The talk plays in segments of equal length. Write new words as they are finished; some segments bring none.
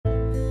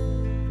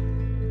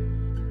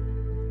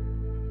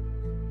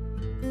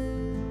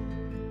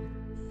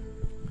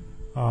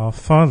Our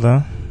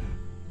Father,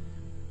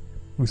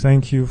 we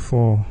thank you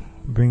for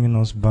bringing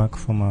us back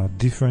from our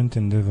different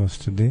endeavors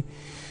today.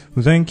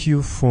 We thank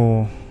you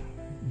for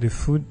the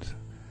food,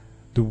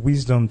 the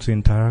wisdom to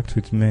interact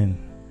with men,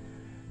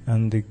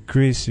 and the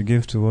grace you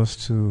gave to us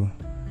to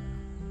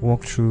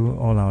walk through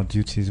all our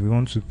duties. We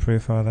want to pray,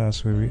 Father,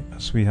 as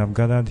we have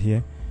gathered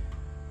here,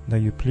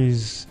 that you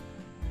please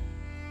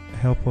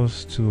help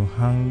us to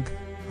hang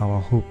our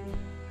hope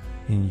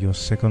in your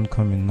second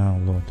coming now,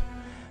 Lord.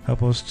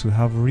 Help us to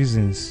have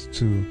reasons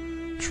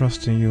to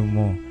trust in you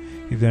more.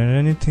 If there is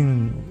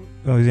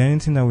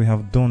anything that we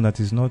have done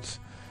that is not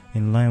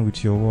in line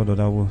with your word, or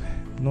that will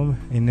not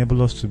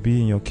enable us to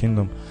be in your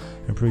kingdom,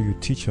 I pray you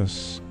teach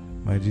us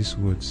by these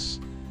words.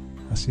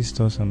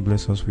 Assist us and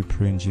bless us, we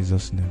pray in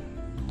Jesus' name.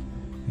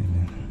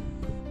 Amen.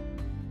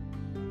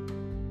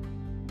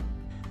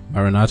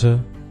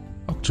 Maranatha,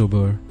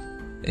 October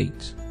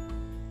 8.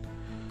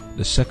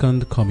 The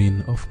second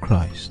coming of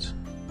Christ.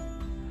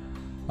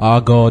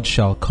 Our God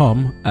shall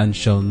come and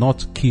shall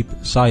not keep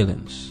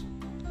silence.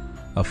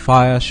 A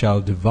fire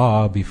shall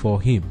devour before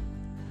him,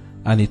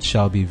 and it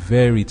shall be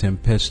very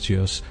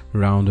tempestuous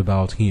round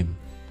about him.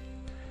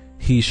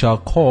 He shall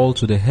call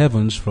to the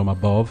heavens from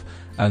above,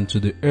 and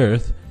to the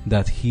earth,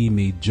 that he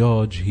may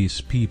judge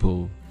his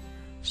people.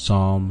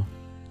 Psalm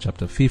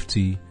chapter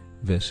 50,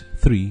 verse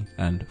 3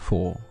 and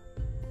 4.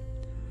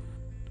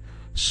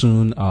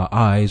 Soon our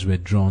eyes were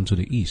drawn to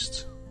the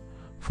east,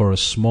 for a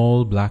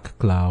small black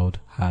cloud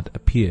had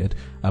appeared,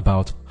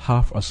 about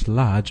half as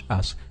large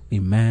as a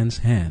man's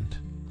hand,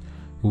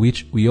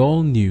 which we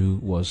all knew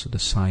was the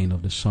sign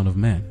of the Son of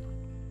Man.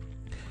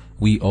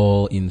 We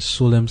all in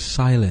solemn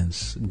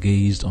silence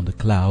gazed on the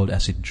cloud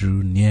as it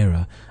drew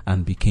nearer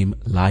and became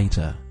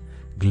lighter,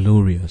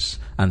 glorious,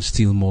 and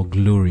still more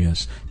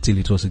glorious, till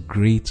it was a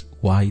great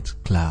white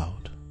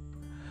cloud.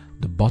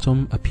 The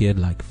bottom appeared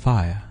like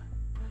fire.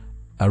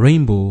 A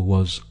rainbow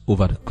was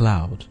over the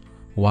cloud,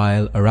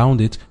 while around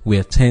it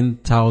were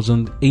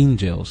 10,000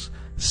 angels,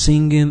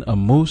 singing a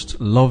most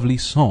lovely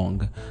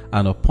song,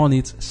 and upon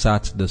it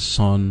sat the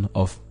Son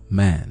of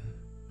Man.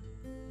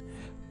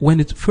 When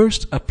it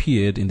first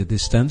appeared in the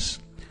distance,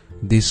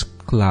 this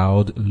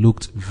cloud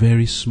looked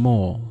very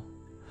small.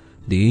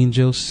 The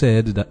angels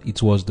said that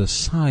it was the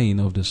sign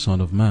of the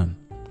Son of Man.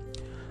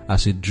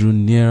 As it drew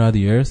nearer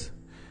the earth,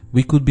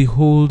 we could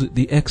behold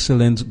the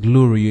excellent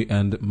glory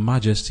and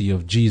majesty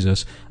of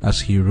Jesus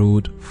as he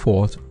rode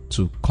forth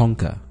to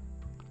conquer.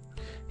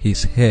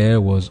 His hair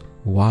was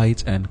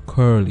white and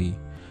curly,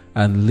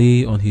 and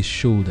lay on his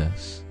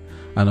shoulders,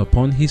 and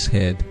upon his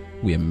head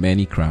were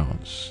many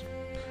crowns.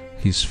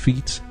 His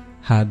feet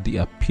had the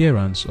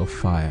appearance of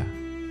fire.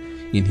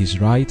 In his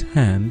right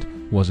hand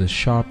was a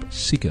sharp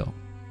sickle,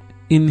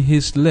 in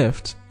his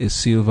left a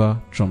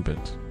silver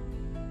trumpet.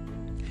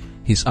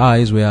 His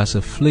eyes were as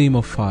a flame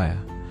of fire,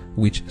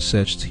 which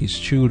searched his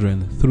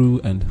children through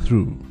and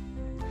through.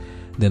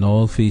 Then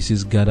all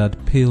faces gathered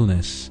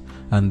paleness,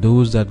 and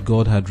those that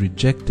God had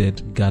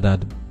rejected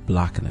gathered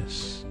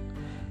blackness.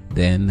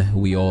 Then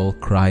we all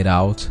cried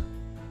out,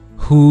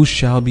 "Who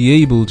shall be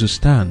able to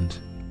stand?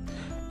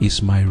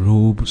 Is my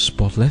robe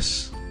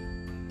spotless?"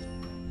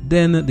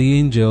 Then the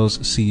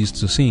angels ceased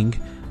to sing,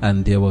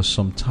 and there was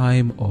some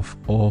time of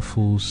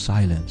awful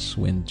silence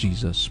when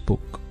Jesus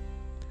spoke.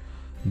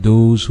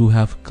 "Those who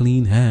have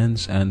clean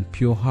hands and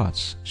pure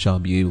hearts shall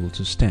be able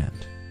to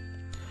stand.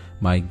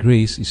 My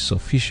grace is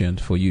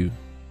sufficient for you."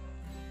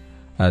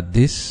 At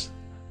this,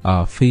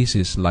 our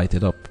faces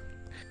lighted up,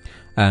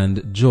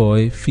 and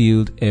joy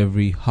filled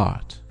every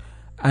heart.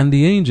 And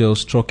the angel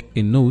struck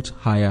a note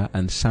higher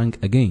and sang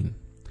again,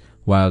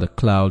 while the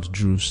cloud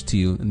drew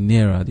still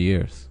nearer the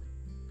earth.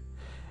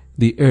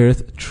 The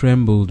earth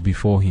trembled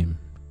before him.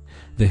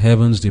 The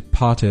heavens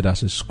departed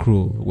as a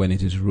scroll when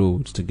it is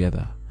rolled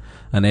together,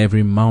 and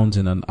every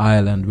mountain and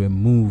island were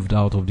moved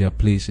out of their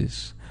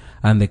places.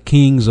 And the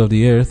kings of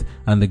the earth,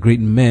 and the great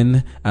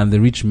men, and the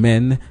rich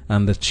men,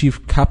 and the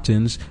chief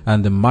captains,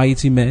 and the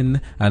mighty men,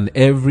 and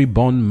every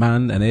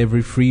bondman and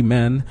every free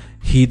man,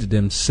 hid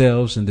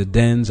themselves in the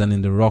dens and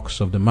in the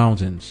rocks of the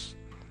mountains.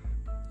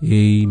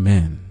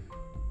 Amen.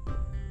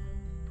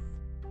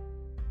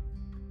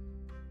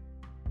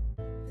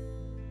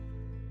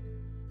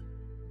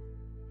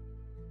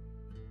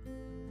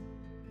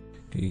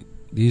 Okay,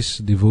 this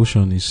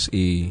devotion is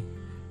a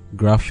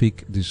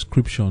graphic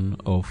description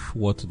of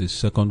what the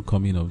second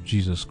coming of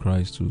Jesus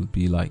Christ will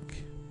be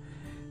like.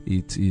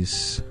 It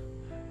is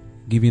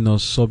giving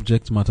us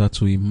subject matter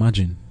to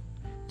imagine,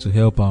 to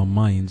help our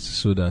minds,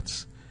 so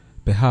that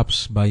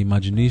perhaps by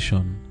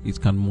imagination it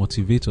can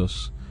motivate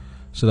us,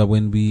 so that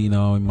when we in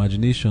our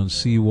imagination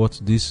see what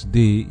this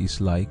day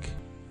is like,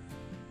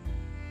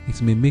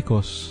 it may make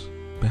us,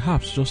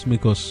 perhaps just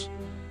make us,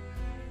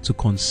 to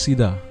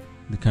consider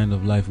the kind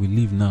of life we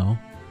live now,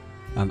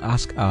 and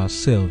ask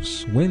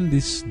ourselves, when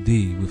this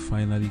day will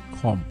finally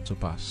come to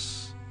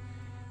pass,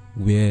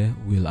 where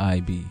will I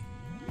be?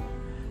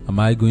 Am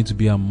I going to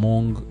be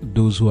among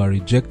those who are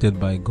rejected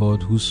by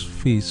God, whose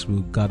face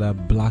will gather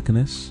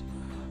blackness?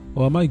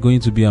 Or am I going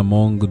to be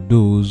among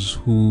those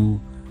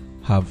who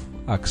have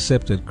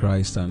accepted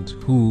Christ and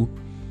who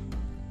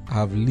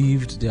have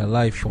lived their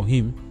life for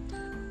him,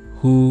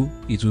 who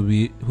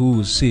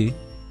will say,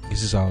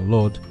 "This is our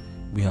Lord,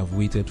 we have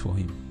waited for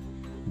him."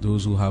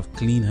 Those who have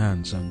clean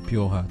hands and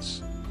pure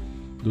hearts,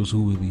 those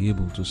who will be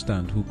able to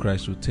stand, who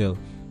Christ will tell,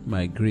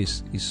 "My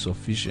grace is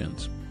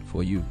sufficient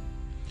for you."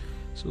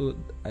 So,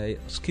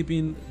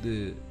 skipping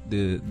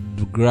the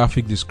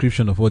graphic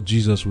description of what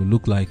Jesus will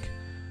look like,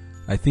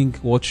 I think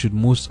what should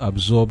most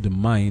absorb the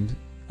mind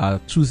are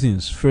two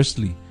things.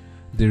 Firstly,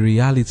 the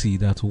reality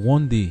that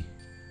one day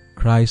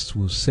Christ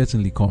will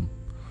certainly come.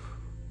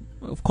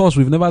 Of course,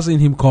 we've never seen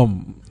him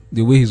come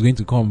the way he's going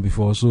to come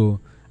before, so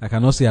I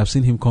cannot say I've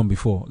seen him come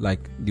before,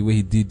 like the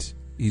way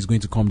he's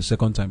going to come the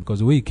second time, because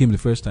the way he came the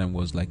first time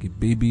was like a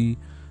baby,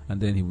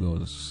 and then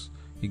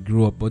he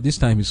grew up. But this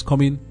time he's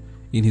coming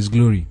in his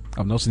glory.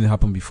 I've not seen it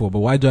happen before. But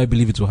why do I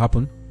believe it will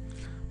happen?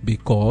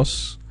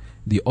 Because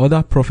the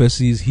other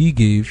prophecies he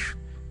gave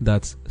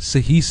that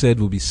he said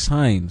will be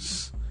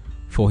signs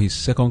for his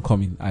second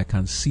coming, I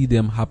can see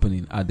them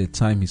happening at the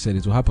time he said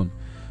it will happen.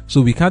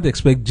 So we can't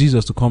expect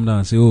Jesus to come down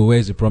and say, "Oh, where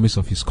is the promise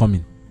of his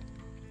coming?"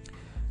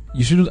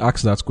 You shouldn't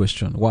ask that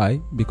question.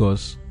 Why?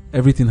 Because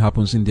everything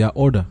happens in their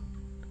order.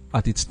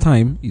 At its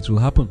time, it will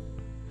happen.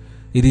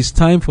 It is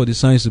time for the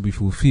signs to be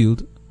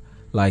fulfilled,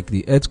 like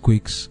the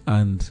earthquakes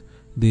and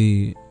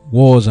the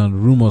wars and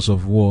rumors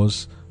of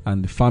wars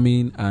and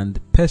famine and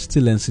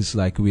pestilences,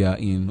 like we are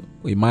in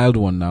a mild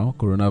one now,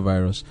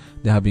 coronavirus.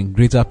 There have been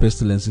greater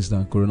pestilences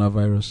than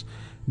coronavirus.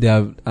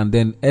 And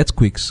then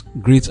earthquakes,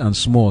 great and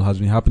small, has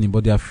been happening,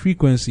 but their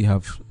frequency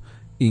have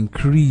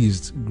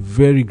increased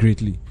very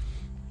greatly.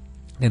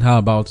 And how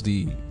about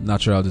the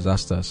natural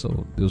disasters?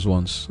 So those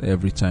ones,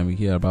 every time we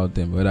hear about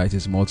them, whether it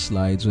is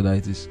mudslides, whether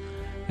it is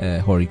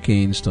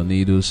hurricanes,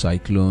 tornadoes,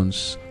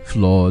 cyclones,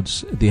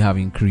 floods, they have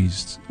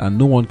increased. And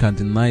no one can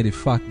deny the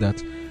fact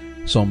that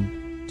some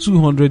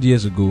 200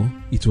 years ago,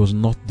 it was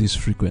not this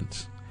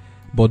frequent.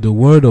 But the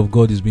word of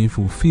God is being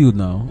fulfilled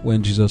now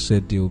when Jesus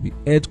said there will be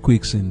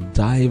earthquakes in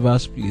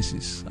diverse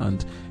places.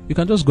 And you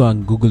can just go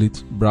and Google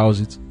it,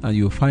 browse it, and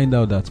you'll find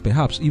out that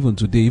perhaps even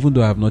today, even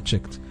though I have not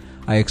checked,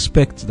 I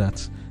expect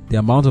that the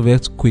amount of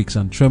earthquakes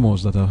and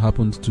tremors that have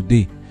happened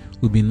today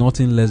will be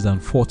nothing less than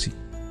 40,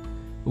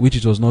 which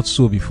it was not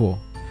so before.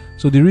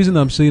 So the reason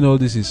I'm saying all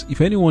this is,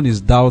 if anyone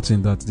is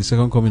doubting that the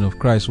second coming of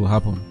Christ will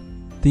happen,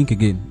 think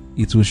again.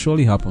 It will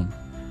surely happen.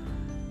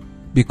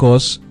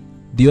 Because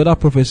the other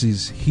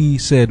prophecies he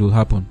said will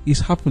happen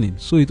is happening.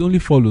 So it only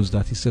follows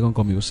that his second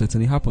coming will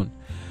certainly happen.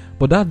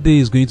 But that day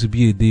is going to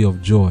be a day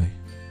of joy.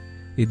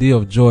 A day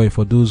of joy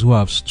for those who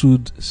have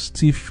stood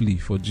stiffly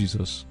for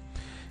Jesus.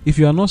 If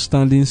you are not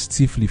standing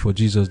stiffly for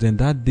Jesus, then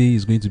that day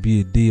is going to be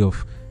a day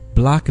of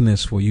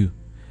blackness for you.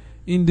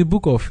 In the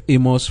book of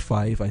Amos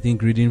 5, I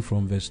think reading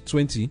from verse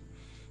 20,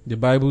 the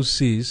Bible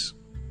says,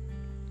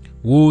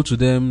 "Woe to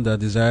them that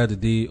desire the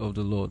day of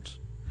the Lord.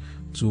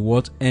 To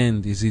what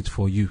end is it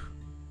for you?"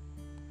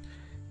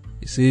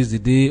 It says the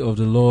day of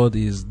the Lord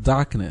is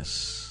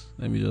darkness.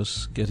 Let me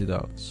just get it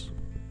out.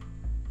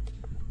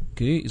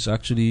 Okay, it's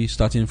actually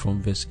starting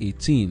from verse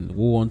 18.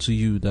 "Woe unto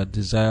you that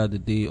desire the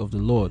day of the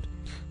Lord.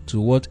 To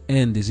what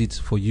end is it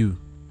for you?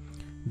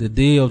 The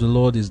day of the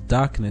Lord is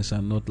darkness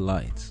and not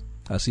light,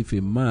 as if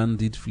a man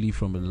did flee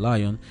from a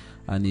lion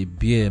and a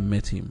bear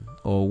met him,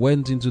 or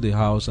went into the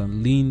house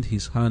and leaned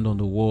his hand on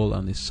the wall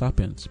and a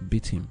serpent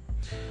bit him.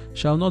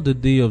 Shall not the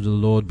day of the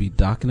Lord be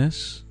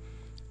darkness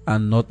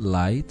and not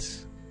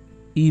light,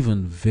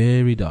 even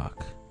very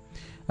dark,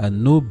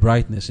 and no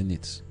brightness in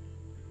it?"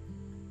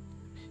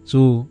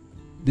 So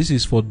this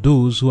is for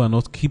those who are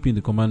not keeping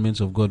the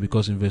commandments of God,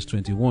 because in verse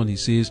 21 he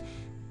says,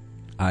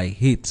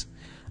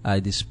 I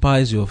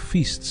despise your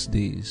feasts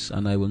days,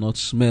 and I will not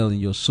smell in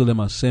your solemn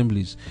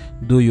assemblies.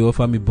 Though you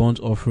offer me burnt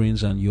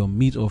offerings and your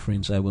meat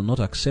offerings, I will not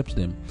accept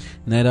them.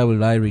 Neither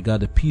will I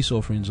regard the peace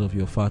offerings of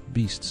your fat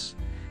beasts.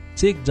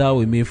 Take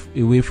thou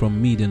away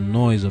from me the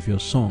noise of your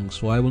songs,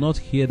 for I will not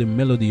hear the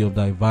melody of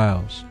thy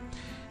viols.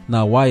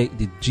 Now why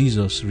did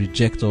Jesus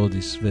reject all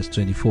this? Verse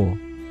 24.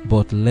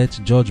 But let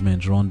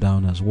judgment run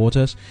down as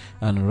waters,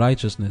 and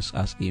righteousness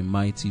as a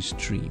mighty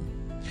stream.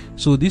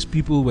 So these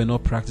people were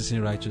not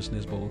practicing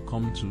righteousness, but will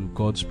come to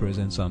God's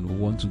presence and will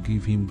want to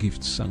give him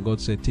gifts. And God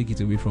said, take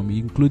it away from me,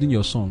 including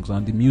your songs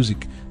and the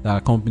music that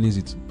accompanies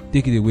it.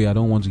 Take it away. I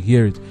don't want to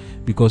hear it,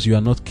 because you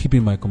are not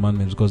keeping my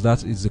commandments, because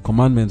that is the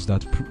commandments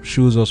that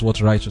shows us what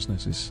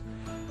righteousness is.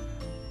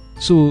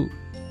 So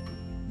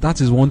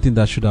that is one thing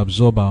that should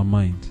absorb our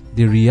mind.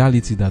 The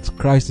reality that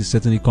Christ is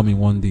certainly coming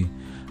one day.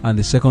 And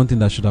the second thing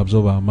that should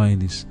absorb our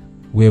mind is,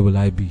 where will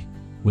I be?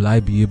 Will I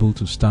be able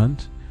to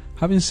stand?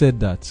 Having said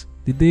that,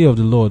 the day of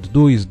the Lord,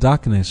 though is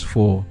darkness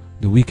for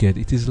the wicked,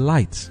 it is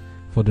light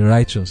for the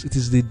righteous. It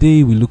is the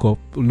day we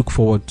look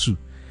forward to.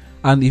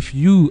 And if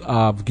you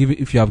have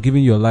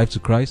given your life to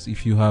Christ,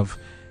 if you have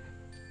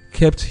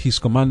kept his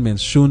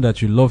commandments, shown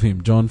that you love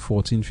him, John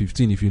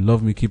 14:15, if you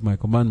love me, keep my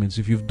commandments.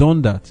 If you've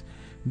done that,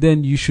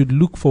 then you should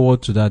look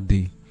forward to that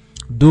day.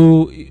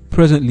 Though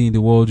presently in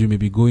the world you may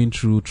be going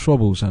through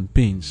troubles and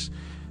pains,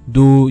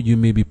 Though you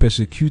may be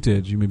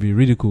persecuted, you may be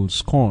ridiculed,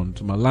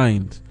 scorned,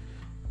 maligned,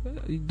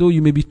 though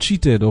you may be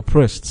cheated,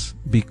 oppressed,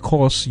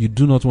 because you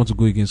do not want to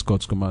go against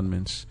God's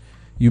commandments.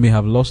 You may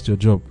have lost your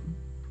job.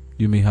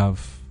 You may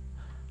have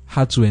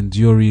had to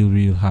endure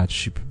real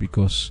hardship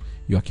because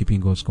you are keeping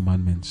God's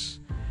commandments.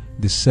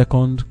 The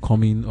second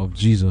coming of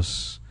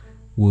Jesus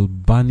will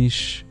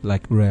banish,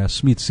 like Uriah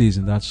Smith says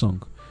in that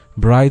song,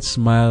 bright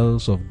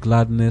smiles of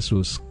gladness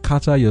will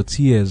scatter your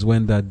tears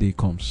when that day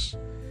comes,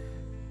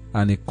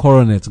 and a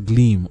coronet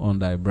gleam on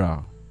thy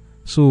brow.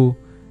 So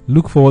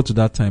look forward to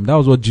that time. That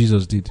was what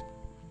Jesus did.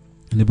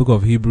 In the book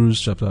of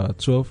Hebrews chapter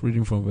 12,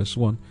 reading from verse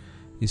 1,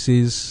 it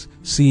says,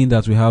 seeing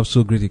that we have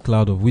so great a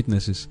cloud of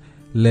witnesses,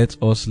 let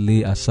us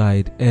lay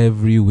aside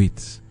every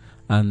weight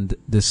and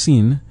the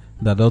sin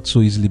that doth so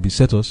easily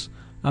beset us,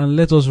 and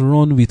let us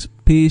run with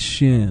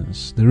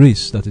patience the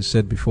race that is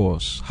set before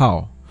us.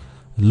 How?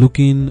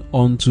 Looking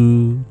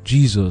unto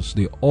Jesus,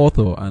 the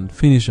author and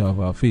finisher of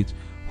our faith,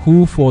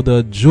 who for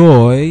the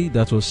joy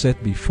that was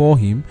set before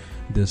him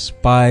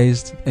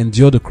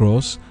endured the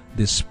cross,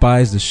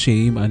 despised the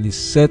shame, and is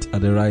set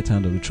at the right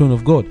hand of the throne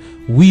of God.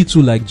 We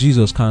too, like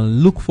Jesus,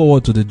 can look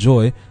forward to the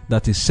joy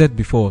that is set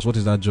before us. What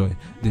is that joy?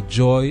 The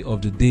joy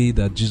of the day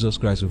that Jesus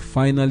Christ will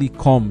finally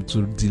come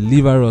to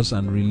deliver us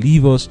and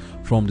relieve us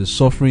from the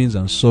sufferings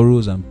and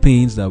sorrows and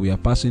pains that we are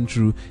passing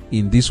through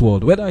in this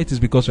world. Whether it is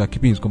because we are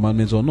keeping his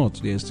commandments or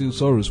not, there are still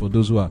sorrows for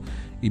those who are.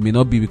 It may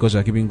not be because we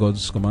are keeping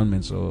God's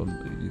commandments, or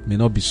it may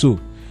not be so.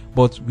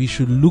 But we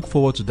should look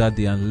forward to that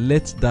day and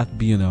let that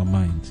be in our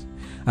mind.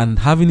 And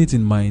having it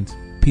in mind,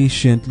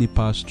 patiently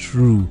pass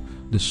through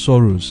the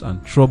sorrows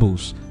and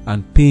troubles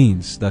and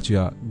pains that you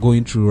are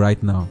going through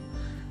right now.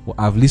 Well,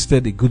 I've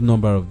listed a good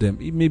number of them.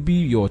 It may be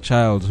your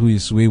child who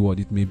is wayward.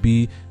 It may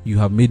be you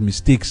have made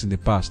mistakes in the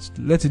past.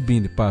 Let it be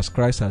in the past.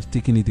 Christ has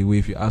taken it away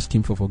if you ask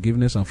him for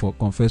forgiveness and for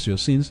confess your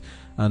sins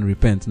and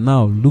repent.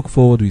 Now look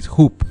forward with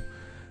hope.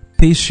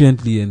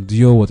 Patiently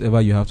endure whatever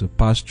you have to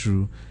pass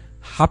through,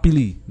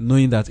 happily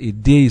knowing that a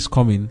day is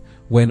coming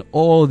when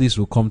all this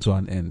will come to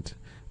an end.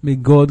 May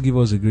God give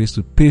us the grace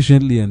to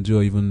patiently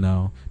endure even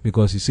now,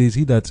 because he says,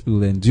 he that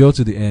will endure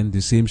to the end,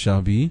 the same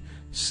shall be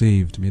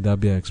saved. May that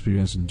be our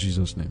experience in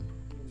Jesus' name.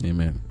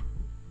 Amen.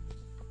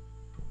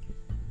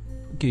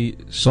 Okay,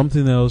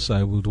 something else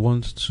I would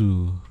want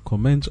to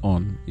comment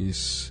on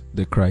is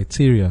the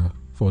criteria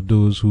for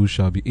those who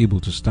shall be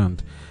able to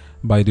stand.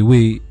 By the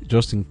way,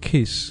 just in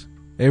case,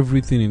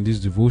 everything in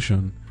this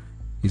devotion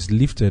is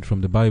lifted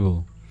from the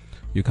Bible.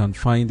 You can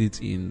find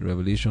it in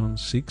Revelation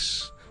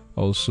 6.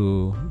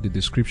 Also, the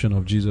description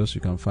of Jesus, you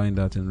can find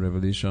that in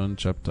Revelation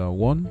chapter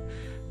 1,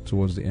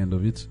 towards the end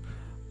of it.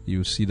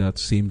 You see that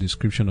same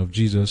description of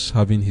Jesus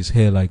having his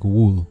hair like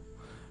wool,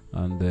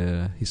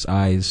 and his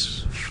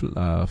eyes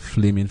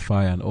flaming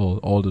fire, and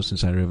all those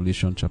things in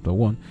Revelation chapter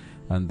 1.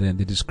 And then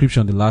the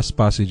description, the last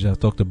passage that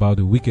talked about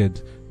the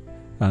wicked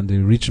and the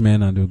rich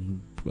men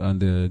and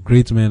the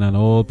great men, and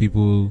all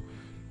people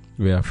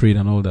were afraid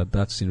and all that.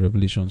 That's in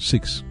Revelation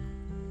 6.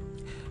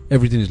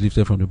 Everything is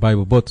lifted from the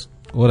Bible, but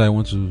what I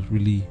want to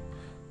really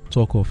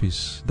talk of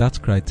is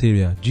that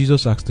criteria.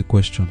 Jesus asked the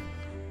question,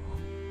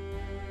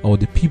 or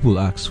the people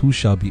asked, who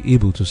shall be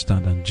able to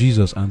stand? And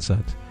Jesus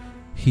answered,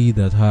 he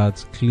that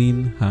hath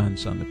clean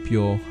hands and a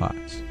pure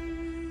heart.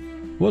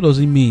 What does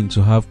it mean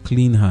to have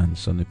clean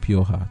hands and a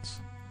pure heart?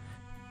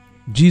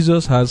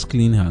 Jesus has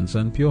clean hands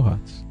and pure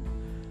hearts.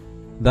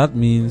 That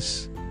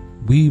means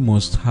we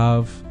must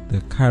have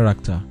the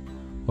character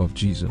of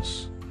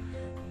Jesus,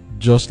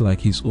 just like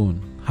his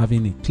own,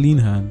 having a clean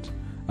hand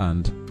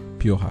and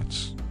pure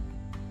hearts.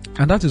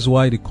 And that is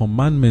why the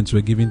commandments were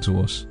given to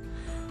us.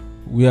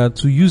 We are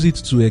to use it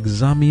to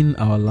examine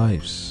our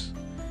lives.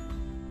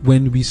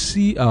 When we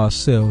see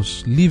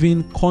ourselves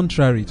living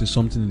contrary to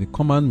something in the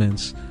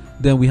commandments,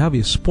 then we have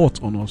a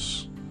spot on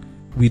us.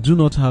 We do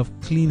not have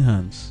clean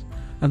hands.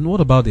 And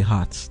what about the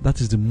heart?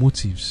 That is the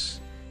motives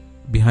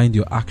behind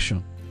your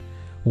action.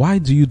 Why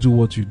do you do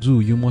what you do?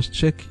 You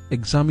must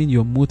examine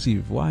your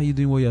motive. Why are you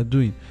doing what you are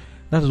doing?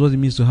 That is what it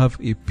means to have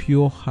a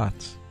pure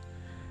heart.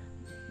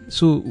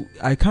 So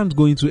I can't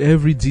go into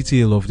every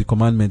detail of the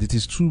commandment. It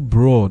is too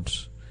broad.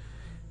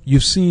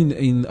 You've seen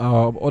in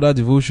our other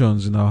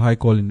devotions, in our high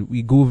calling,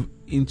 we go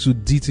into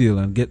detail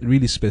and get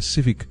really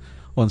specific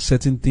on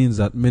certain things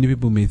that many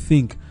people may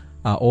think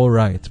are all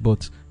right,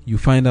 but you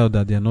find out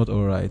that they are not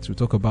all right. We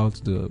talk about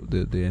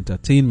the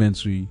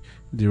entertainments we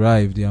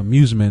derive, the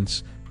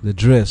amusements, the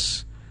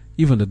dress,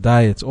 even the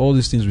diet, all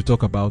these things we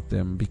talk about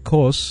them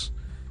because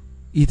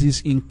it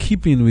is in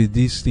keeping with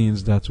these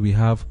things that we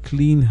have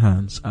clean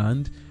hands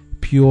and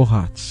pure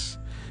hearts.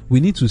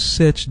 We need to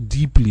search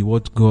deeply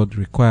what God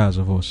requires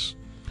of us,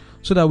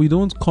 so that we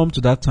don't come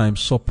to that time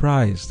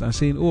surprised and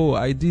saying, oh,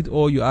 I did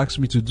all you asked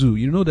me to do.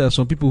 You know, there are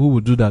some people who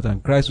will do that,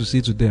 and Christ will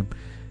say to them,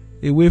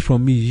 away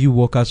from me, you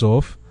workers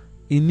of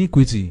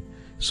iniquity.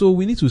 So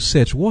we need to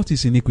search, what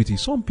is iniquity?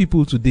 Some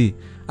people today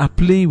are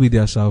playing with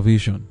their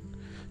salvation.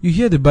 You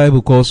hear the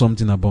Bible call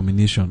something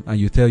abomination, and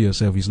you tell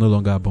yourself it's no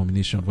longer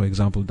abomination. For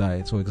example,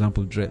 diet, for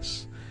example,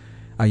 dress.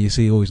 And you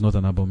say, oh, it's not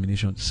an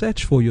abomination.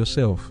 Search for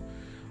yourself.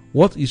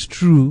 what is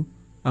true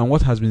and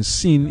what has been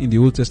seen in the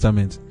Old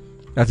Testament,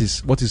 that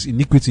is, what is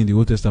iniquity in the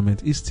Old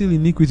Testament, is still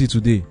iniquity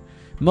today.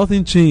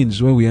 Nothing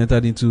changed when we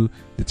entered into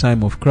the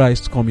time of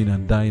Christ coming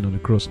and dying on the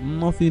cross.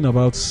 Nothing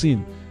about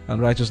sin and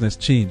righteousness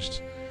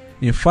changed.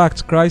 In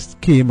fact, Christ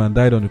came and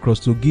died on the cross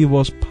to give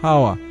us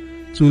power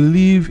to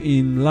live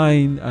in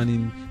line and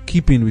in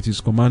keeping with His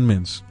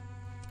commandments.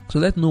 So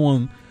let no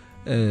one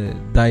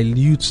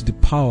dilute the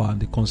power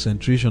and the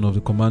concentration of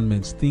the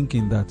commandments,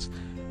 thinking that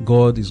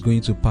God is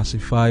going to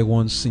pacify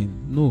one's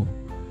sin. No.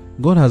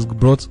 God has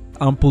brought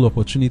ample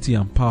opportunity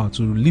and power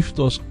to lift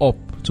us up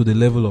to the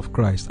level of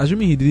Christ.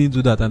 Assuming He didn't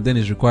do that and then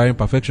is requiring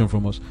perfection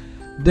from us,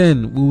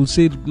 then we will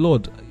say,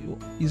 Lord,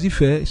 is it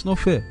fair? It's not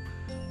fair.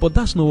 But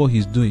that's not what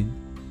He's doing.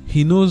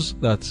 He knows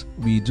that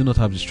we do not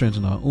have the strength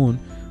on our own,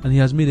 and He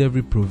has made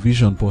every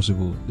provision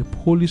possible. The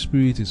Holy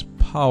Spirit is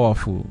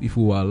powerful if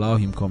we will allow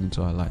Him come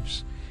into our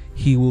lives.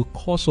 He will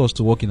cause us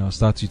to walk in our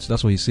statutes.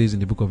 That's what He says in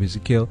the book of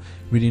Ezekiel,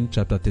 reading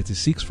chapter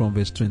 36 from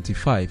verse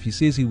 25. He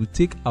says He will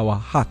take our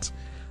heart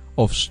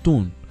of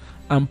stone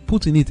and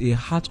put in it a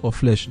heart of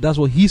flesh. That's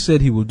what He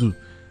said He will do.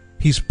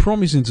 He's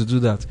promising to do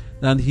that.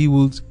 And He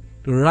will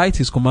write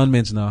His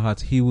commandments in our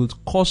heart. He will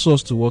cause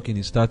us to walk in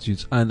His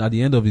statutes. And at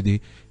the end of the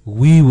day,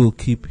 we will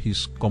keep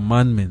His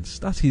commandments.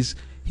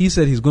 He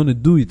said He's going to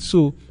do it.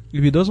 So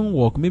if He doesn't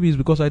walk, maybe it's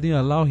because I didn't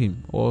allow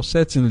Him. Or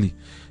certainly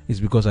it's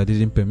because I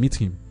didn't permit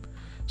Him.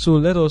 So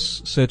let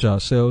us search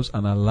ourselves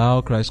and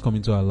allow Christ come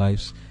into our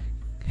lives.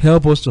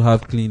 Help us to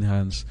have clean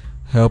hands.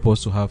 Help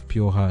us to have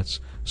pure hearts,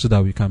 so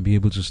that we can be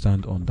able to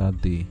stand on that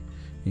day.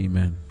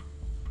 Amen.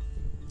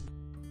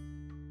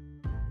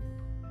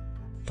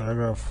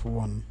 Paragraph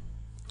 1.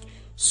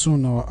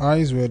 Soon our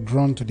eyes were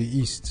drawn to the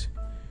east,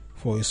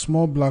 for a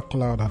small black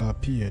cloud had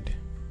appeared,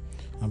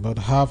 about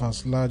half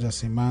as large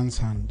as a man's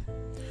hand,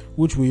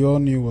 which we all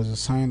knew was a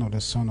sign of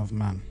the Son of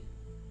Man.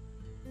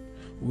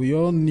 We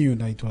all knew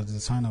that it was the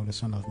sign of the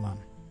Son of Man.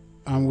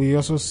 And we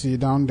also see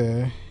down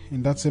there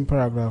in that same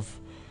paragraph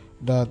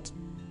that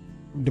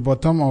the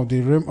bottom of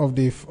the rim of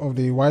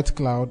the white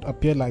cloud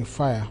appeared like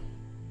fire.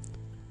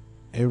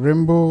 A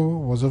rainbow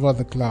was over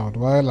the cloud,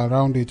 while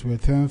around it were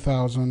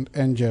 10,000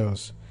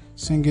 angels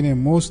singing a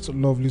most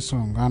lovely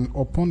song, and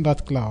upon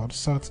that cloud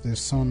sat the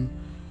Son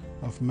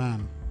of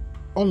Man.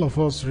 All of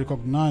us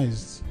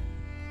recognized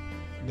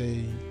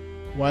the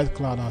white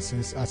cloud as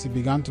it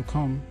began to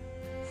come,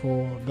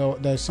 for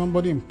there is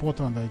somebody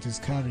important that it is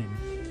carrying.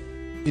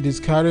 It is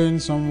carrying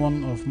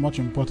someone of much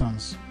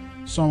importance,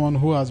 someone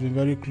who has been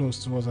very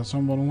close to us, and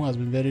someone who has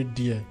been very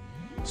dear,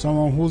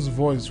 someone whose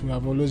voice we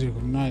have always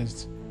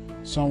recognized,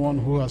 someone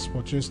who has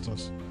purchased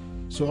us.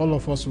 So all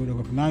of us will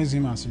recognize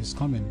Him as He's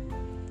coming,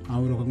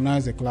 and we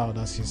recognize the cloud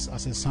as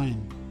a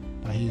sign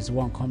that He is the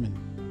one coming.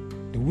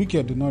 The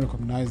wicked do not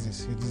recognize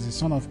this. It is the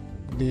Son of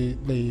the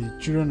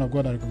children of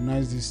God that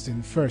recognize this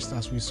thing first,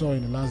 as we saw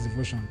in the last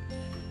devotion,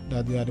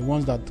 that they are the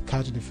ones that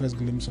catch the first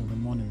glimpse of the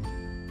morning.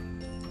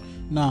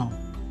 Now,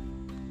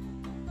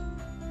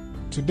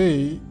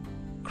 today,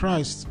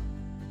 Christ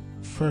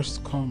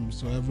first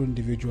comes to every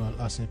individual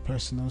as a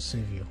personal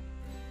Savior.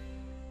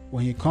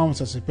 When He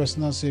comes as a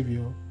personal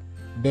Savior,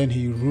 then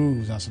He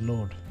rules as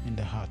Lord in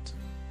the heart.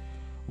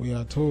 We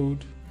are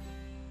told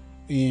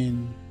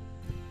in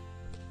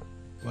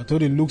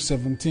Luke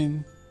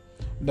 17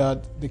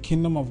 that the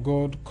kingdom of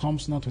God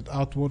comes not with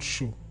outward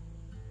show.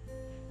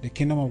 The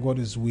kingdom of God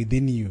is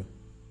within you.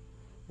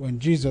 When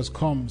Jesus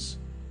comes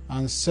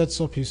and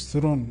sets up His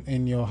throne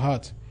in your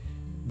heart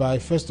by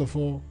first of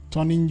all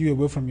turning you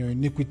away from your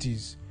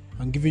iniquities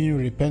and giving you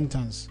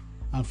repentance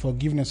and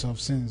forgiveness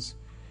of sins,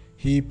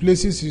 He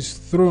places His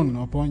throne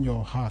upon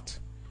your heart.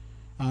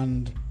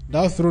 And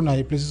that throne that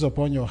He places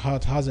upon your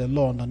heart has a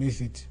law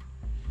underneath it.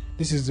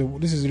 This is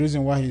the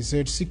reason why He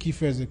said, "Seek ye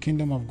first the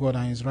kingdom of God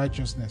and His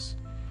righteousness."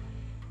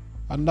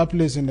 And that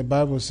place in the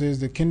Bible says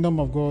the kingdom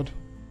of God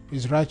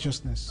is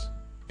righteousness,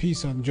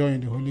 peace and joy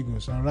in the Holy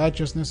Ghost. And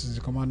righteousness is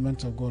the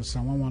commandment of God.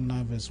 Psalm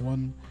 119 verse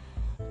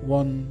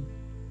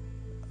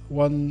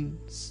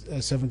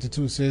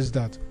 172 says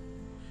that.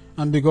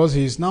 And because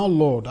He is now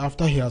Lord,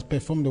 after He has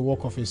performed the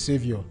work of a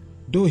Savior,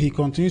 though He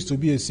continues to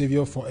be a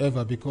Savior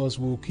forever, because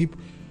we'll keep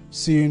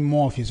seeing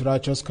more of His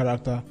righteous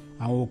character,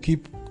 and we'll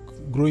keep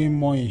growing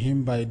more in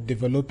Him by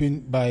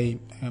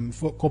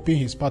copying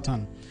His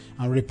pattern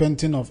and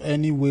repenting of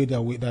any way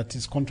that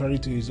is contrary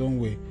to His own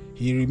way.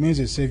 He remains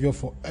a Savior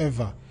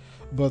forever,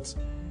 but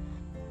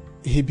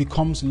He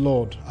becomes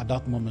Lord at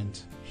that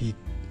moment.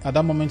 At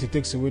that moment, He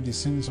takes away the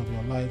sins of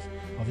your life,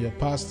 of your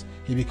past.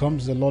 He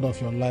becomes the Lord of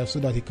your life, so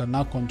that He can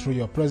now control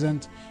your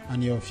present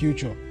and your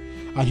future.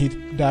 And He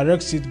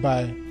directs it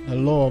by the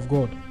law of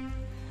God.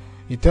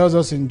 He tells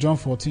us in John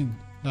 14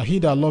 that he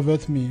that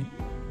loveth me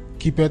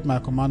keepeth my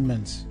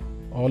commandments,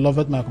 or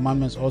loveth my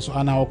commandments also,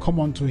 and I will come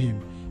unto him,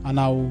 and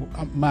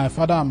my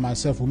Father and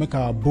myself will make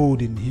our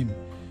abode in him.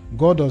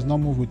 God does not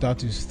move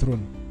without His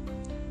throne.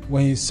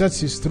 When He sets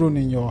His throne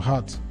in your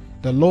heart,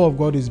 the law of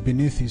God is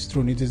beneath His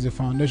throne. It is the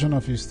foundation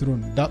of His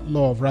throne, that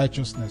law of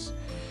righteousness,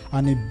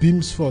 and it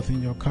beams forth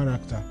in your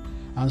character.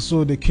 And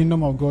so the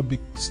kingdom of God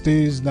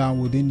stays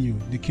down within you,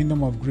 the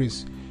kingdom of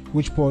grace,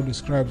 which Paul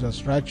describes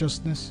as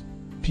righteousness,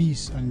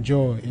 peace, and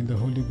joy in the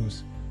Holy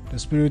Ghost. The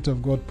Spirit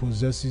of God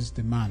possesses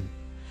the man.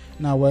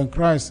 Now, when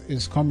Christ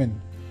is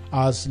coming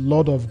as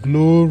Lord of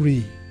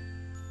glory,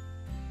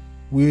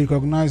 we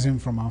recognize him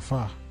from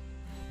afar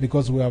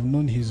because we have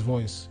known his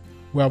voice.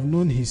 We have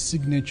known his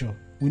signature.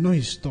 We know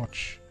his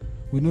touch.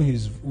 We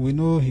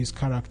know his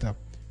character.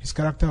 His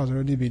character has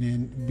already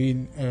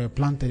been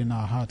planted in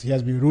our heart. He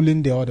has been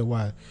ruling there all the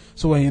while.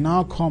 So when he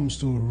now comes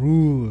to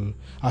rule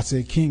as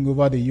a king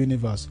over the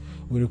universe,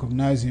 we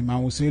recognize him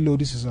and we say,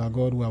 Lord, this is our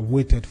God. We have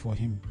waited for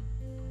him.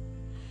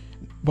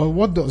 But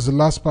what does the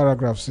last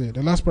paragraph say?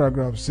 The last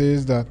paragraph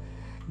says that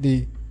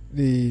the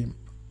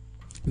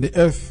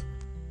earth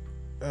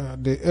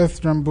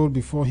trembled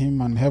before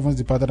him, and heavens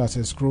departed as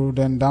a scroll.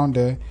 Then down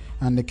there,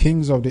 and the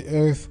kings of the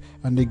earth,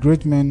 and the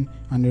great men,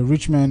 and the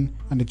rich men,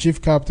 and the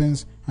chief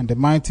captains, and the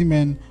mighty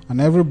men, and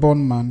every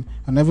bondman,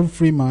 and every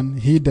free man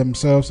hid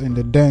themselves in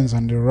the dens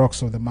and the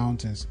rocks of the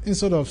mountains.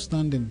 Instead of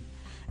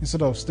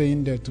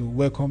staying there to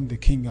welcome the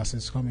king as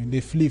he's coming,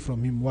 they flee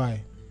from him.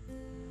 Why?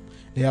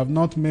 They have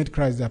not made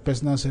Christ their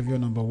personal savior,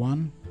 number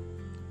one.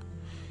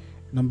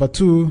 Number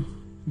two,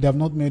 they have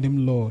not made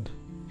him Lord.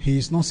 He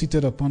is not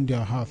seated upon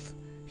their heart.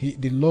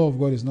 The law of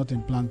God is not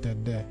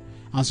implanted there.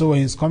 And so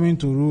when he's coming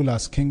to rule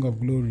as King of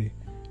glory,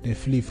 they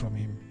flee from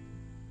him.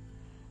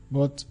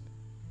 But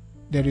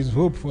there is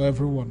hope for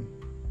everyone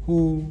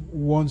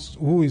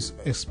who is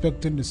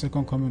expecting the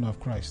second coming of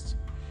Christ.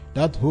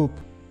 That hope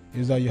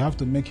is that you have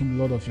to make him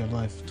Lord of your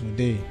life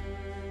today.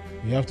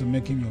 You have to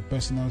make him your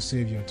personal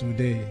savior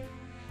today.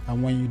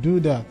 And when you do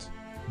that,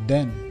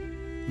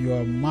 then you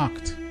are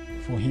marked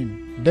for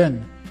him.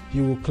 Then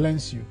he will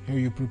cleanse you.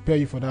 He will prepare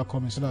you for that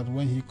coming, so that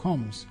when he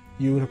comes,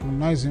 you will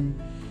recognize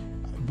him,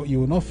 but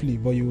you will not flee,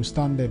 but you will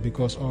stand there,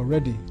 because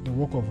already the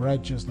work of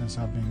righteousness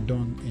has been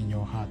done in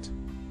your heart.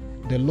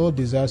 The Lord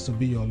desires to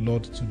be your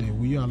Lord today.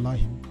 Will you allow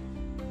him?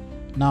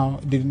 Now,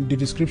 the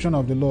description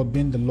of the Lord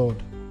being the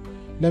Lord,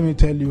 let me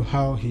tell you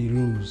how he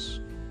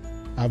rules.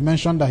 I've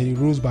mentioned that he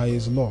rules by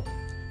his law,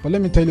 but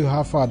let me tell you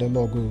how far the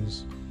law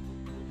goes.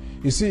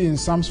 You see, in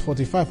Psalms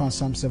 45 and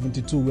Psalm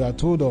 72, we are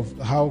told of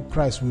how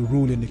Christ will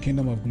rule in the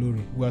kingdom of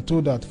glory. We are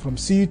told that from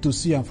sea to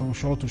sea and from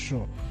shore to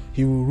shore,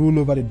 he will rule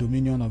over the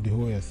dominion of the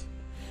whole earth.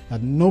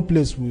 That no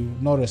place will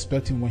not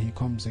respect him when he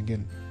comes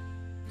again.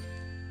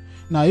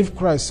 Now, if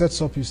Christ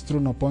sets up his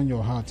throne upon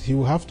your heart, he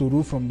will have to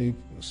rule from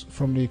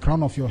the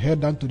crown of your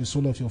head down to the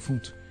sole of your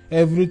foot.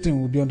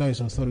 Everything will be under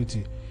his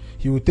authority.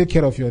 He will take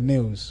care of your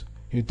nails.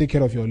 He will take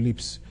care of your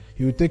lips.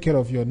 He will take care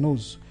of your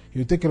nose. He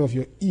will take care of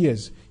your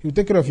ears. He will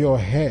take care of your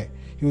hair.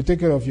 He will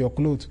take care of your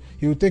clothes.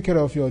 He will take care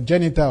of your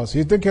genitals. He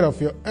will take care of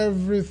your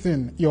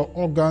everything, your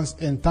organs,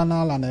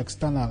 internal and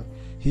external.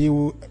 He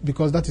will,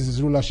 because that is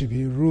his rulership.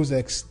 He rules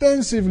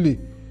extensively.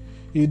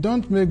 You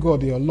don't make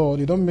God your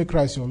Lord. You don't make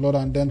Christ your Lord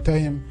and then tell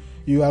him,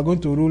 you are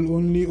going to rule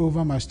only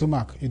over my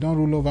stomach. You don't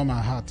rule over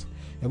my heart.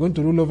 You're going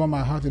to rule over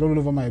my heart. You don't rule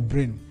over my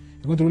brain.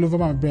 You're going to rule over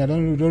my brain.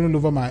 You don't rule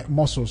over my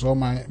muscles or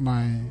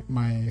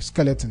my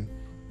skeleton.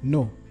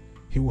 No.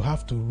 He will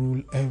have to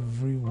rule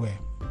everywhere.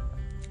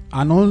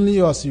 And only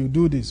as you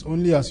do this,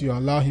 only as you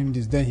allow him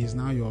this, then he's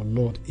now your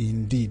Lord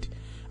indeed.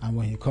 And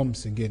when he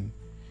comes again,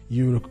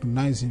 you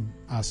recognize him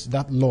as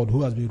that Lord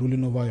who has been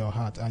ruling over your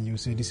heart, and you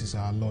say, this is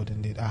our Lord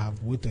indeed. I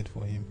have waited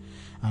for him.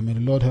 And may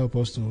the Lord help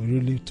us to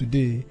really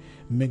today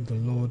make the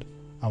Lord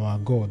our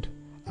God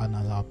and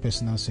as our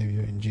personal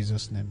Savior, in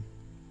Jesus' name.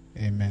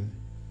 Amen.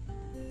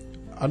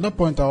 Another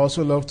point I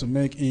also love to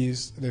make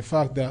is the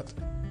fact that,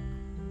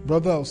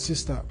 brother or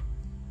sister,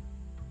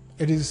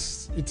 it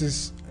is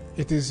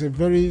a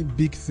very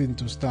big thing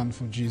to stand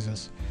for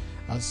Jesus.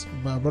 As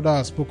my brother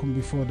has spoken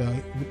before,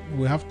 that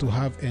we have to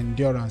have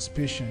endurance,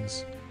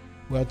 patience.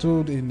 We are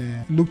told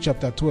in Luke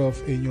chapter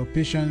 12, in your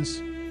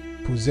patience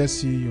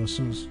possess ye your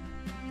souls.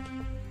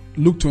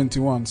 Luke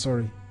 21,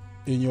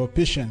 in your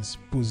patience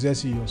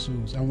possess ye your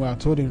souls. And we are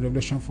told in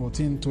Revelation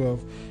 14:12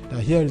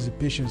 that here is the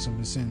patience of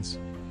the saints.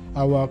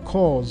 Our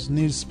cause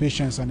needs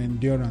patience and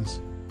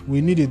endurance. We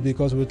need it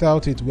because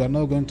without it, we are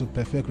not going to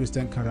perfect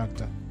Christian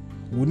character.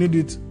 We need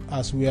it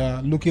as we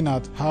are looking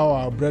at how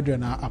our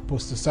brethren are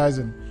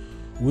apostatizing.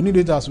 We need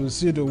it as we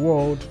see the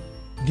world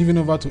giving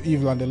over to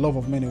evil and the love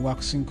of many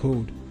waxing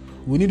cold.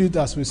 We need it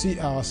as we see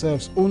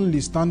ourselves only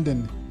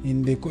standing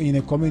in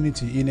a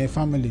community, in a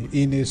family,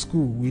 in a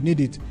school. We need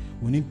it.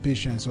 We need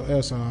patience, or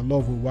else our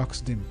love will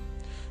wax dim.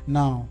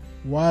 Now,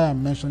 why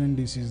I'm mentioning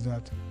this is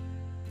that,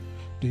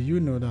 do you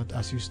know that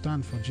as you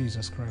stand for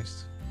Jesus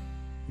Christ,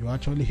 you're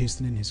actually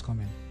hastening his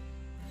coming?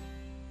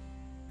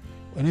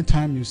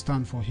 Anytime you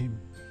stand for him,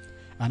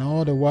 and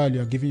all the while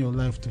you're giving your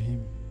life to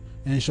him,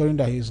 ensuring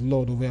that he is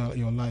Lord over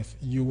your life,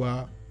 you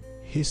are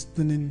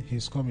hastening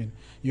his coming.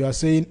 You are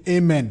saying,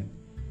 Amen,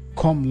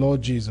 come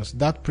Lord Jesus.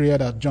 That prayer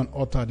that John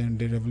uttered in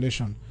the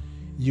Revelation,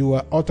 you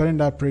are uttering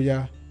that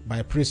prayer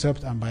by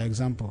precept and by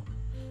example.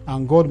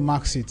 And God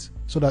marks it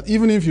so that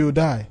even if you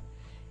die,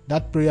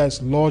 that prayer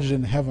is lodged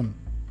in heaven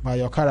by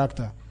your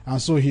character.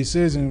 And so he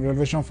says in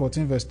Revelation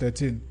 14 verse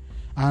 13,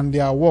 and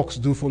their works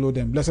do follow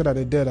them. Blessed are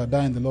the dead that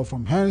die in the Lord.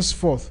 From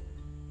henceforth,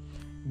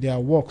 their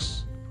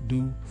works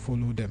do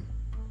follow them.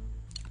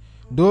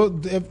 Though,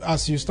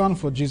 as you stand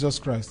for Jesus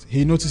Christ,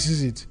 He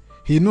notices it.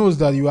 He knows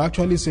that you are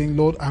actually saying,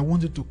 Lord, I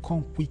want you to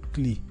come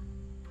quickly.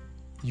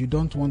 You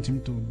don't want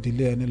Him to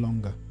delay any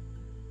longer.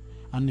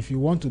 And if you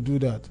want to do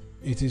that,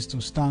 it is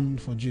to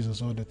stand for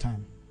Jesus all the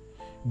time.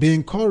 Be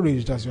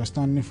encouraged as you are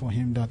standing for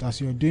Him, that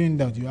as you're doing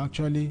that, you're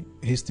actually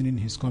hastening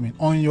His coming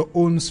on your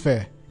own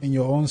sphere, in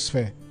your own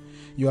sphere.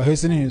 You are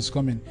hastening His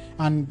coming.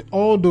 And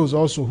all those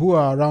also who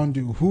are around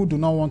you, who do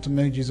not want to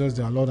make Jesus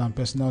their Lord and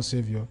personal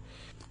Savior,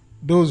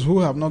 those who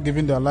have not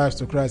given their lives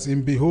to Christ,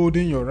 in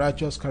beholding your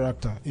righteous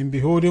character, in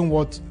beholding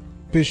what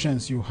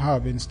patience you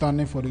have in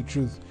standing for the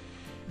truth,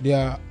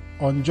 their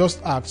unjust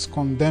acts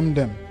condemn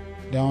them.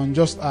 Their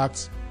unjust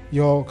acts,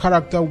 your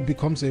character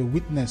becomes a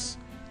witness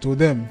to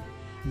them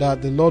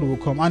that the Lord will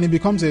come, and it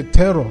becomes a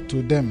terror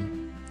to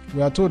them.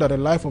 We are told that the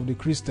life of the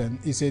Christian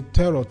is a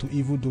terror to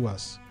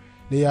evildoers.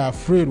 They are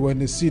afraid when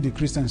they see the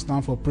Christian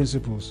stand for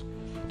principles.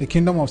 The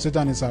kingdom of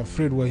Satan is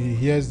afraid when he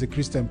hears the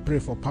Christian pray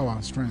for power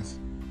and strength.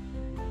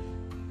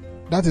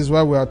 That is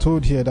why we are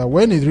told here that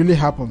when it really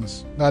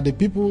happens, that the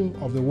people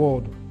of the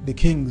world, the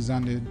kings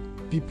and the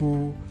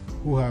people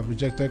who have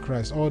rejected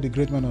Christ, all the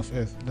great men of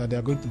earth, that they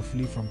are going to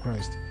flee from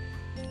Christ.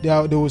 They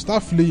will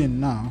start fleeing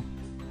now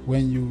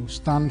when you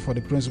stand for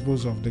the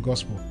principles of the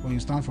gospel, when you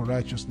stand for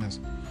righteousness.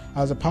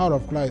 As the power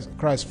of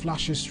Christ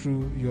flashes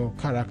through your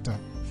character,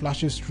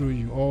 flashes through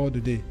you all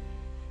the day,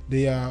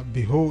 they are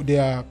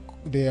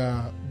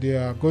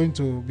going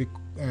to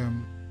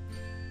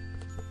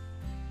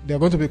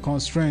be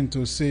constrained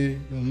to say,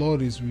 the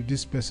Lord is with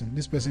this person.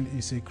 This person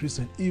is a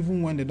Christian,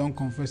 even when they don't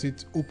confess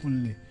it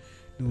openly.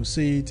 They will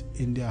say it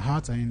in their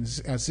heart and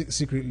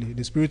secretly.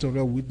 The Spirit of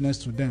God will witness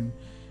to them.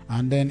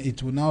 And then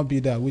it will now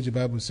be that which the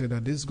Bible said,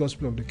 that this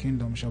gospel of the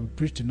kingdom shall be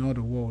preached in all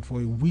the world for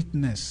a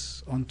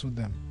witness unto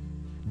them.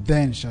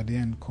 Then shall the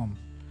end come.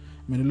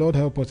 May the Lord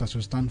help us as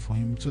we stand for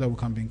Him, so that we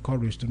can be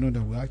encouraged to know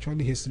that we are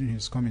actually hastening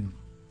His coming.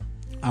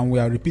 And we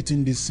are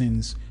repeating these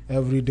sins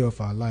every day of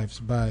our lives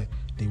by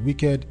the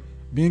wicked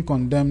being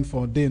condemned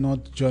for they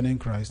not joining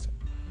Christ,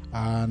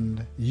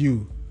 and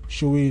you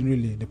showing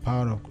really the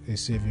power of a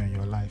Savior in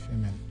your life.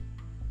 Amen.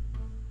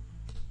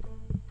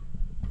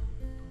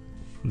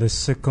 The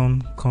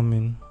second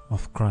coming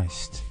of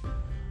Christ.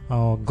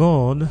 Our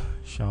God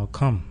shall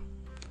come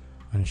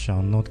and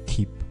shall not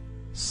keep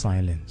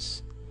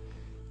silence.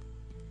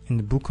 In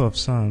the book of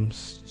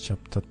Psalms,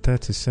 chapter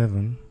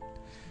 37,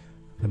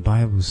 the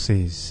Bible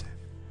says,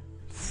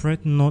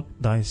 "Fret not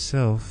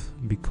thyself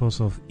because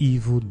of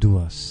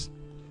evildoers,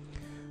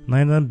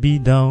 neither be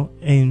thou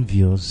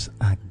envious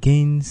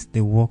against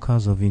the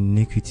workers of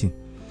iniquity,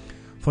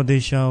 for they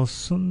shall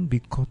soon be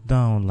cut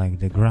down like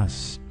the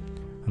grass,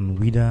 and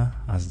wither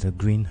as the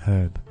green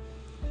herb.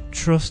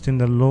 Trust in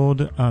the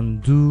Lord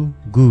and do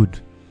good,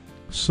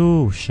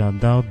 so shalt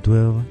thou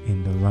dwell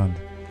in the land,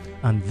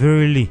 and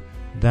verily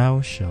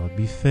thou shalt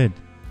be fed.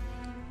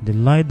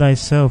 Delight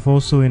thyself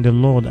also in the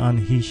Lord, and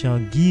He shall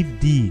give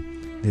thee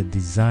the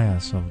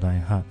desires of thy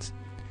heart.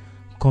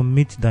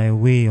 Commit thy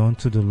way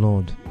unto the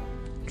Lord.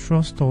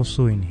 Trust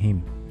also in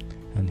Him,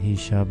 and He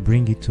shall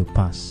bring it to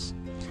pass.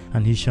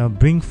 And He shall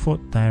bring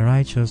forth thy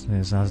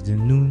righteousness as the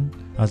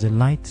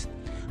light,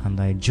 and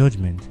thy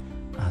judgment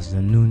as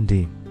the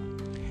noonday.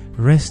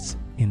 Rest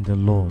in the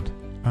Lord,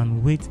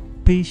 and wait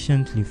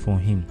patiently for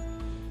Him.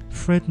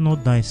 Fret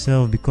not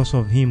thyself because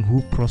of him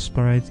who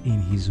prospereth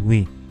in his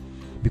way,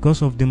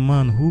 because of the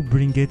man who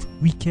bringeth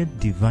wicked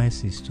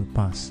devices to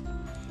pass.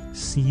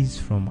 Cease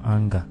from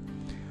anger,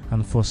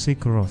 and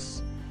forsake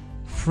wrath.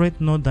 Fret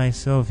not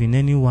thyself in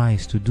any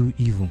wise to do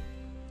evil,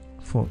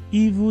 for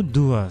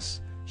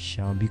evildoers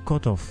shall be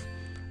cut off.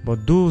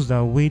 But those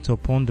that wait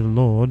upon the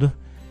Lord,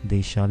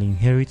 they shall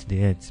inherit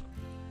the earth.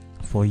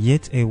 For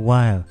yet a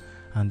while,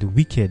 and the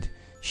wicked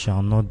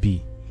shall not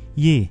be.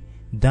 Yea,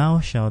 thou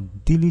shalt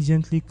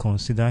diligently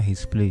consider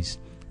his place,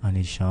 and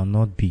it shall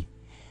not be.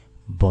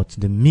 But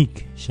the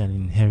meek shall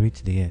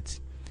inherit the earth,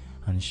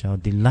 and shall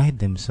delight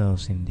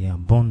themselves in the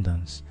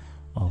abundance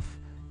of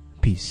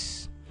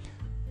peace.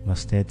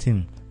 Verse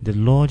 13, the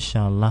Lord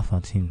shall laugh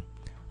at him,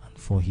 and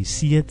for he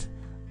seeth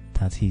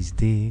that his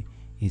day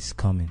is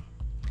coming.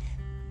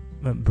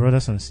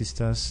 Brothers and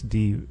sisters,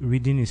 the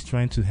reading is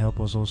trying to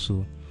help us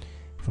also,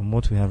 from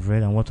what we have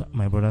read and what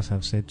my brothers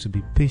have said, to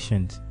be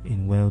patient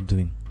in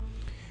well-doing.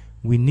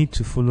 We need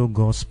to follow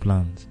God's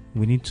plans.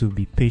 We need to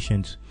be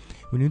patient.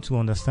 We need to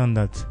understand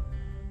that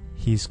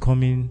He is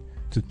coming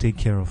to take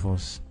care of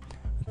us,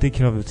 take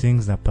care of the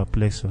things that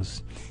perplex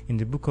us. In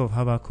the book of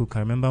Habakkuk, I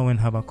remember when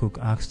Habakkuk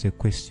asked a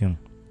question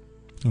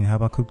in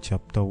Habakkuk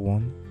chapter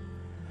 1,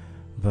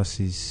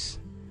 verses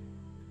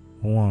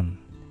 1.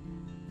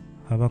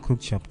 Habakkuk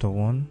chapter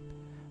 1,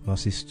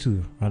 verses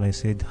 2. Rather, I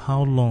said,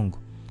 how long,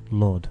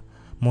 Lord,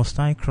 must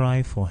I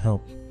cry for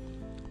help,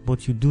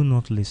 but you do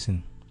not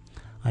listen?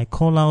 I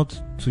call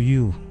out to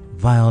you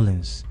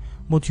violence,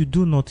 but you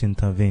do not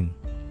intervene.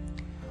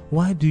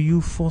 Why do you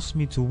force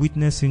me to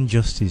witness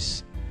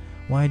injustice?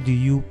 Why do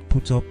you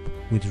put up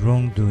with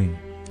wrongdoing.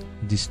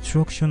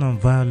 Destruction and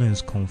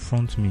violence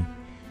confront me.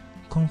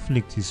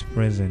 Conflict is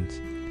present,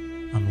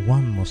 and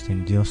one must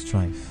endure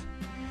strife.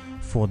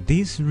 For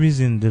this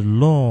reason the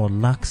law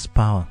lacks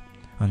power,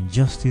 and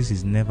justice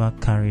is never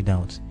carried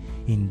out.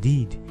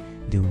 Indeed,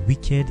 the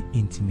wicked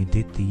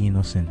intimidate the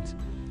innocent.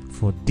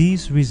 For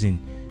this reason,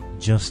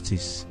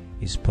 justice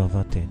is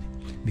perverted.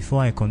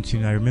 Before I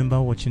continue, I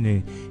remember watching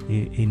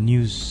a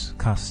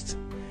newscast.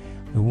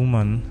 A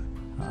woman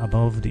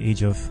above the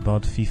age of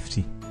about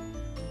 50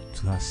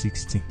 to her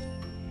 60,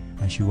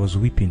 and she was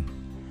weeping.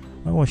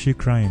 Why was she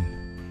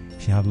crying?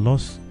 She had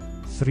lost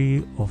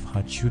 3 of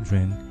her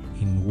children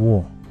in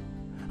war,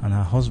 and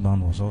her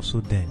husband was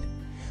also dead.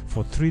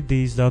 For 3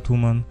 days that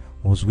woman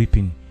was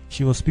weeping.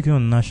 She was speaking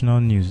on national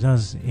news.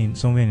 That's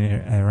somewhere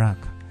in Iraq.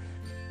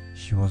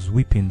 She was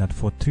weeping that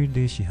for 3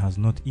 days she has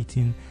not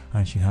eaten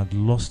and she had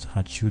lost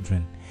her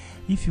children.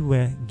 If you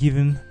were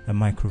given a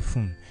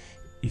microphone,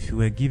 if you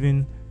were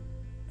given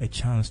a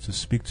chance to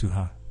speak to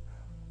her,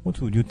 what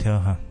would you tell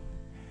her?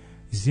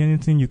 Is there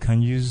anything you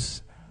can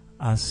use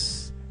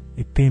as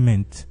a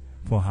payment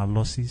for her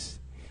losses?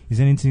 Is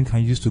there anything you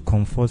can use to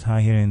comfort her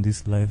here in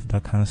this life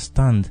that can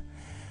stand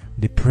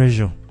the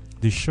pressure,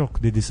 the shock,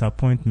 the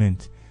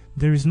disappointment?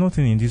 There is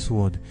nothing in this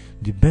world.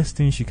 The best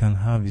thing she can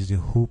have is the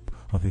hope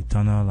of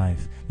eternal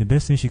life. The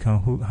best thing she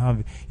can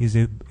have is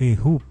a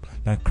hope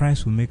that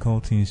Christ will make all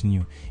things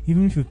new.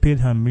 Even if you paid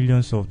her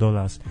millions of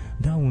dollars,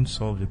 that won't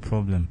solve the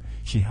problem.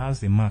 She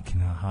has a mark in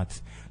her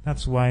heart.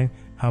 That's why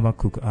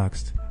Habakkuk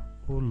asked,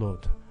 "Oh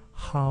Lord,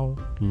 how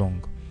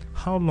long?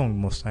 How long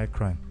must I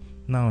cry?"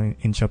 Now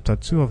in chapter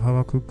 2 of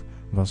Habakkuk,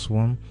 verse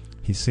 1,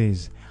 he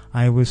says,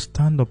 "I will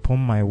stand upon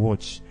my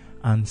watch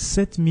and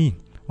set me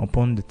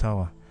upon the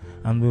tower,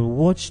 and will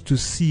watch to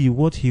see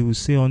what he will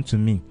say unto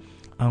me,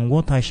 and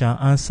what I shall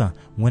answer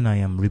when I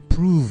am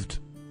reproved."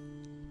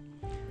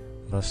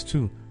 Verse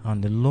 2,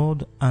 "And the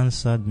Lord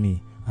answered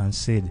me and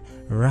said,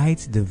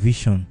 Write the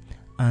vision,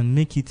 and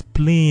make it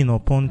plain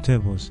upon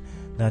tables,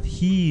 that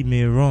he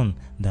may run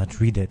that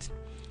readeth.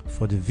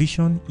 For the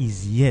vision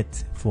is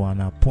yet for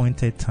an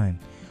appointed time,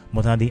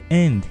 but at the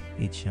end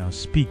it shall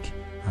speak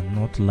and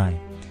not lie.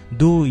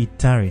 Though it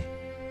tarry,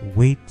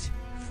 wait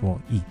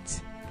for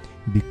it,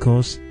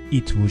 because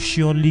it will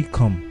surely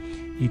come,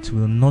 it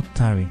will not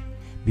tarry.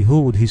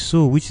 Behold, his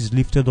soul which is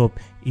lifted up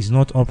is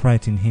not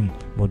upright in him,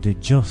 but the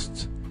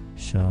just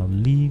shall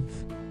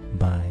live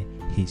by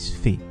his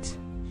faith."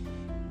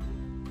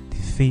 The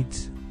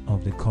faith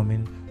of the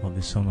coming of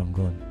the Son of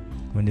God.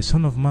 When the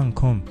Son of Man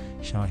come,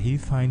 shall he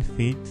find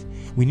faith?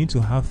 We need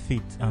to have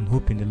faith and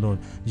hope in the Lord.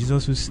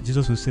 Jesus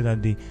will say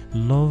that the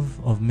love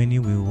of many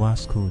will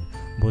wax cold,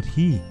 but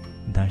he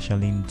that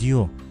shall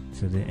endure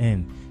to the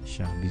end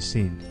shall be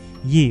saved.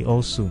 Yea,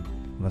 also,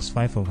 verse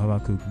 5 of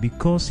Habakkuk,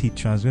 "Because he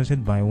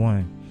transgressed by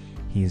one,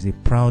 he is a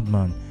proud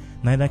man,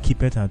 neither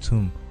keepeth at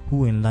home,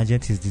 who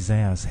enlargeth his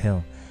desire as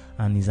hell,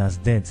 and is as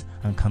death,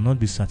 and cannot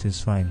be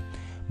satisfied,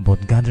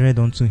 but gathereth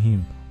unto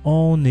him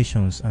all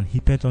nations, and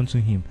heapeth unto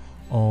him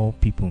all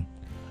people."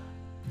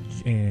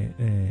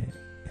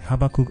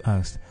 Habakkuk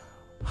asked,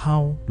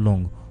 "How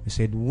long?" He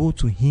said, "Woe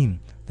to him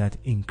that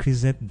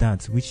increaseth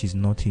that which is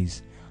not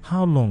his.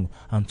 How long?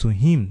 And to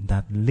him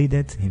that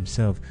ladeth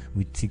himself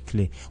with thick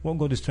clay." What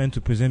God is trying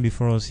to present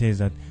before us here is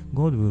that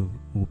God will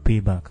pay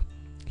back.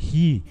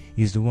 He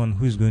is the one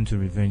who is going to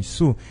revenge.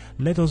 So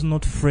let us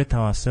not fret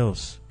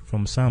ourselves.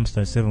 From Psalms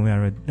 37 where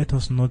I read, let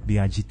us not be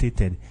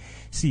agitated.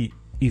 See,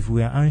 if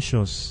we are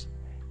anxious,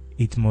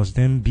 it must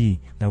then be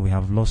that we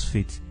have lost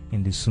faith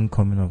in the soon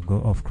coming of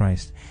God, of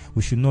Christ.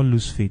 We should not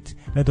lose faith.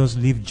 Let us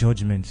leave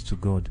judgment to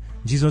God.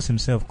 Jesus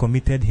himself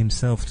committed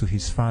himself to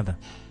his Father,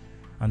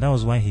 and that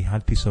was why he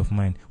had peace of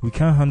mind. We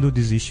can't handle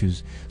these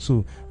issues.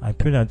 So I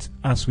pray that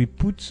as we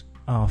put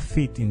our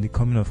faith in the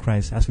coming of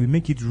Christ, as we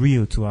make it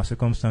real to our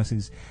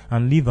circumstances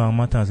and leave our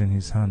matters in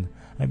his hand,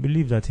 I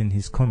believe that in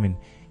his coming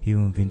he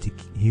will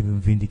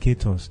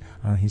vindicate us,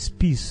 and his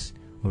peace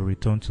will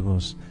return to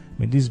us.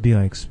 May this be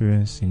our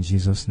experience in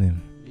Jesus'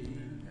 name.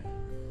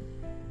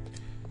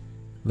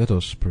 Let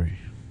us pray.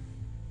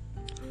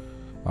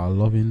 Our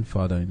loving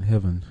Father in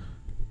heaven,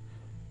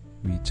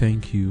 we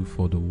thank you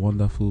for the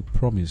wonderful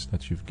promise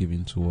that you've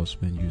given to us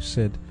when you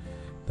said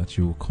that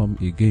you will come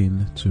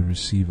again to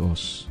receive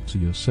us to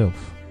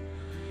yourself.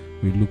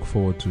 We look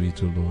forward to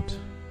it, O Lord,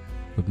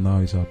 but now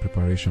is our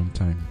preparation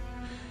time.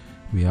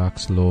 We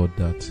ask, Lord,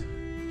 that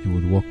you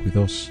would walk with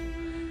us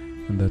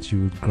and that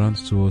you would grant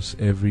to us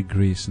every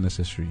grace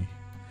necessary.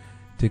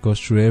 Take us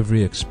through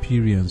every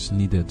experience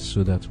needed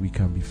so that we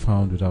can be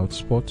found without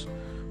spot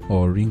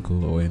or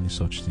wrinkle or any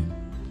such thing.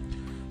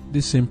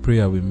 This same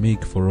prayer we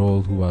make for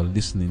all who are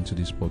listening to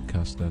this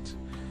podcast, that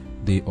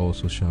they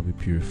also shall be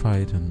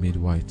purified and made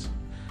white,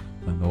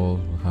 and all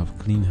will have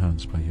clean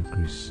hands by your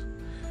grace.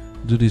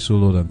 Do this, O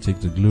Lord, and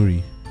take the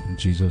glory. In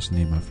Jesus'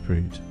 name I've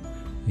prayed.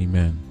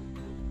 Amen.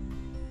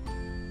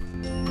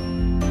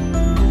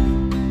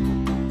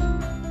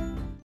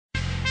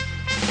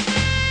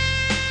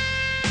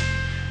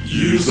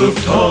 Years of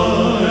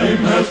time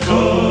have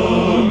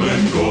come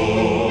and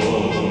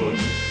gone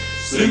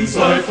since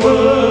I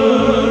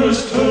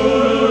first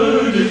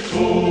heard it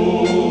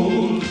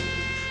told,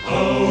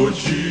 how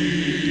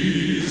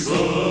Jesus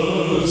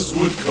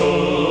would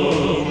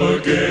come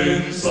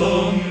again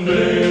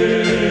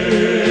someday.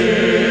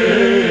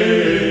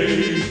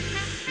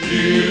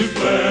 If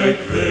back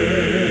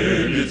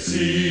then it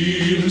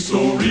seemed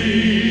so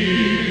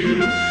real,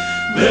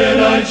 then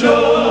I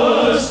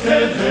just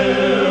can't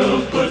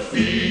help but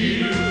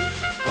feel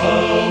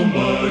how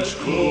much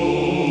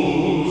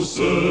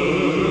closer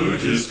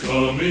His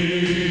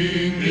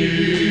coming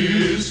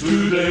is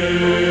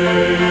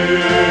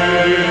today.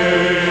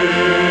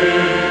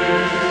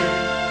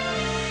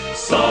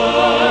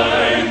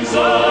 Signs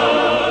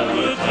of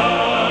the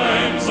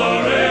times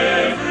are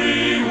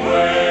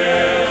everywhere,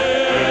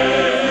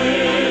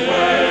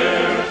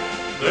 everywhere.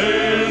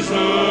 There's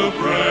a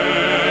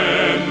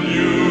brand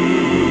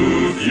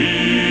new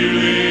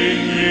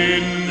feeling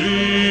in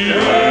the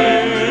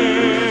air.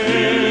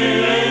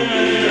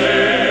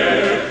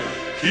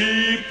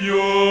 Keep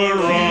your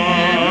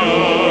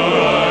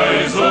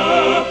eyes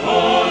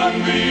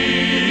upon the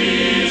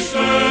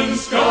eastern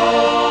sky.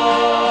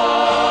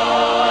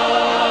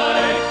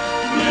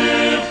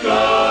 Lift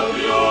up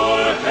your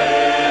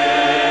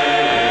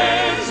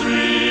hands,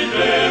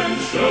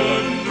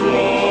 redemption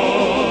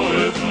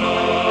draweth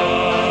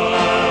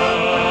nigh.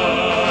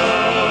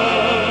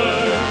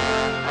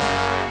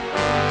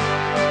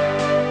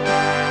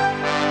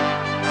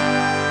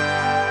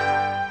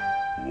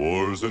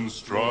 Wars and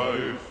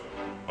strife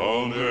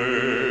on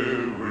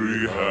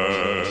every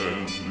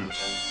hand,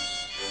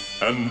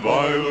 and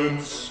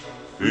violence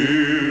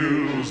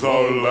fills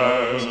our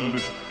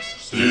land.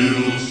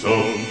 Still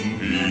some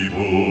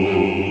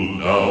people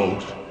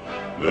doubt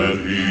that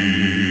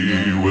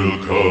He will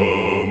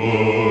come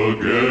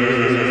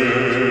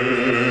again.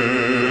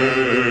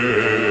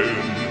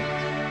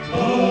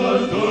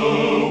 But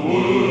the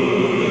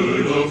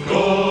word of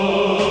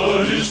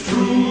God is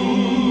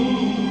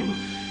true.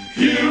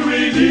 He'll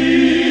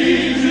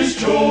redeem His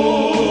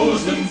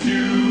chosen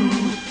few.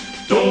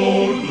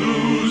 Don't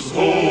lose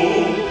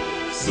hope.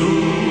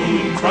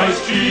 Soon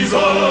Christ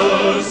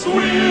Jesus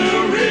will